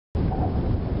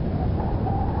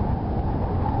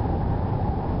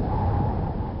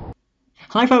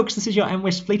Hi folks, this is your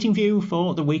NWIS Fleeting View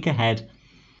for the week ahead.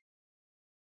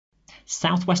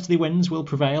 Southwesterly winds will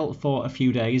prevail for a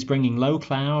few days, bringing low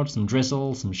clouds, some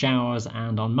drizzle, some showers,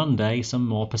 and on Monday some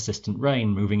more persistent rain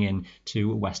moving in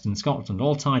to western Scotland,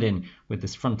 all tied in with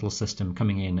this frontal system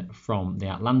coming in from the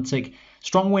Atlantic.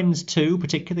 Strong winds too,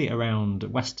 particularly around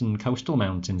western coastal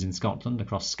mountains in Scotland,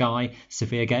 across Skye,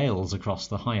 severe gales across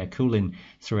the higher Cuillin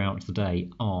throughout the day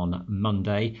on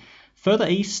Monday. Further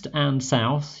east and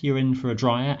south, you're in for a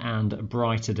drier and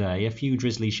brighter day. A few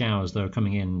drizzly showers, though,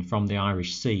 coming in from the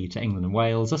Irish Sea to England and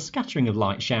Wales. A scattering of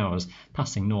light showers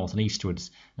passing north and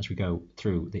eastwards as we go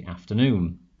through the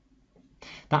afternoon.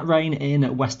 That rain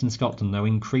in western Scotland, though,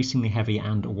 increasingly heavy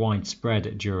and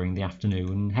widespread during the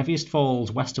afternoon. Heaviest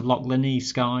falls west of Loch Linnhe,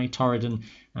 Skye, Torridon,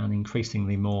 and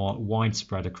increasingly more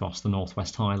widespread across the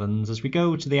Northwest Highlands. As we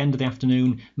go to the end of the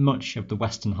afternoon, much of the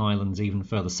Western Highlands, even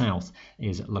further south,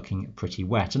 is looking pretty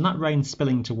wet. And that rain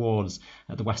spilling towards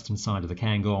the western side of the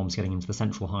Cairngorms, getting into the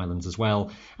Central Highlands as well.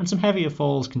 And some heavier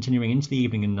falls continuing into the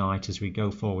evening and night as we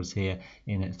go forwards here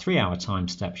in 3-hour time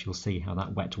steps. You'll see how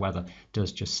that wet weather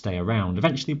does just stay around,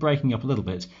 eventually breaking up a little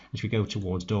bit as we go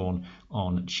towards dawn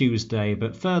on Tuesday.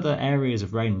 But further areas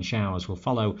of rain and showers will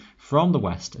follow from the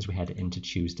west as we head into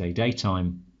Tuesday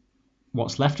daytime.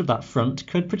 What's left of that front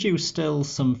could produce still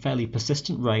some fairly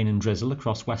persistent rain and drizzle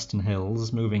across Western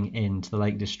Hills, moving into the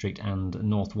Lake District and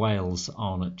North Wales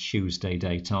on Tuesday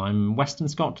daytime. Western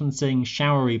Scotland seeing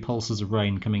showery pulses of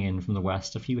rain coming in from the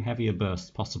west, a few heavier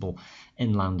bursts possible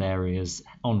inland areas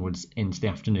onwards into the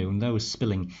afternoon, those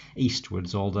spilling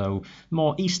eastwards, although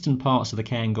more eastern parts of the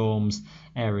Cairngorms,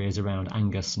 areas around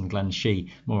Angus and Glen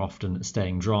Shee, more often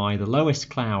staying dry. The lowest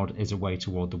cloud is away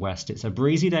toward the west. It's a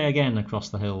breezy day again across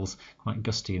the hills, quite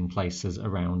gusty in places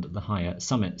around the higher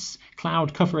summits.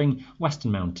 Cloud covering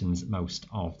western mountains most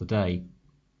of the day.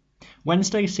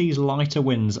 Wednesday sees lighter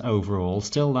winds overall,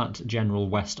 still that general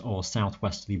west or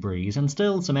southwesterly breeze, and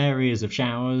still some areas of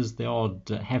showers, the odd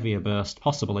heavier burst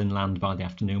possible inland by the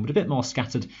afternoon, but a bit more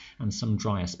scattered and some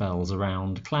drier spells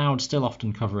around. Cloud still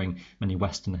often covering many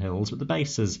western hills, but the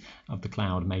bases of the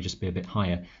cloud may just be a bit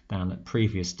higher than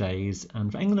previous days.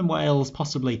 And for England and Wales,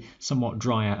 possibly somewhat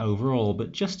drier overall,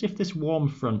 but just if this warm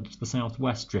front to the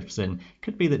southwest drifts in,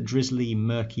 could be that drizzly,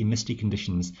 murky, misty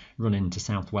conditions run into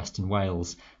southwestern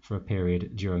Wales for a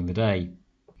period during the day.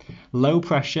 Low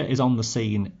pressure is on the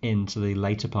scene into the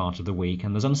later part of the week,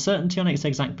 and there's uncertainty on its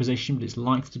exact position, but it's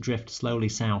likely to drift slowly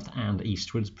south and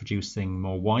eastwards, producing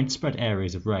more widespread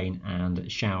areas of rain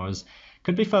and showers.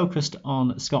 Could be focused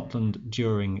on Scotland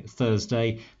during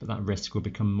Thursday, but that risk will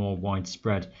become more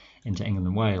widespread into England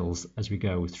and Wales as we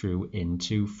go through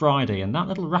into Friday. And that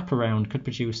little wraparound could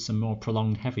produce some more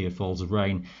prolonged, heavier falls of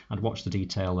rain. I'd watch the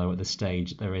detail, though, at this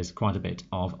stage. There is quite a bit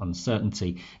of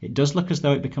uncertainty. It does look as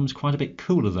though it becomes quite a bit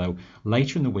cooler, though,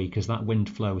 later in the week as that wind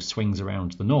flow swings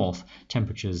around to the north,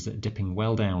 temperatures dipping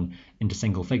well down into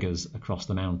single figures across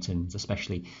the mountains,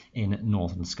 especially in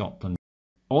northern Scotland.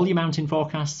 All your mountain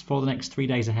forecasts for the next 3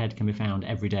 days ahead can be found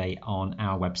every day on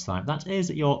our website. That is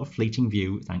your Fleeting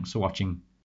View. Thanks for watching.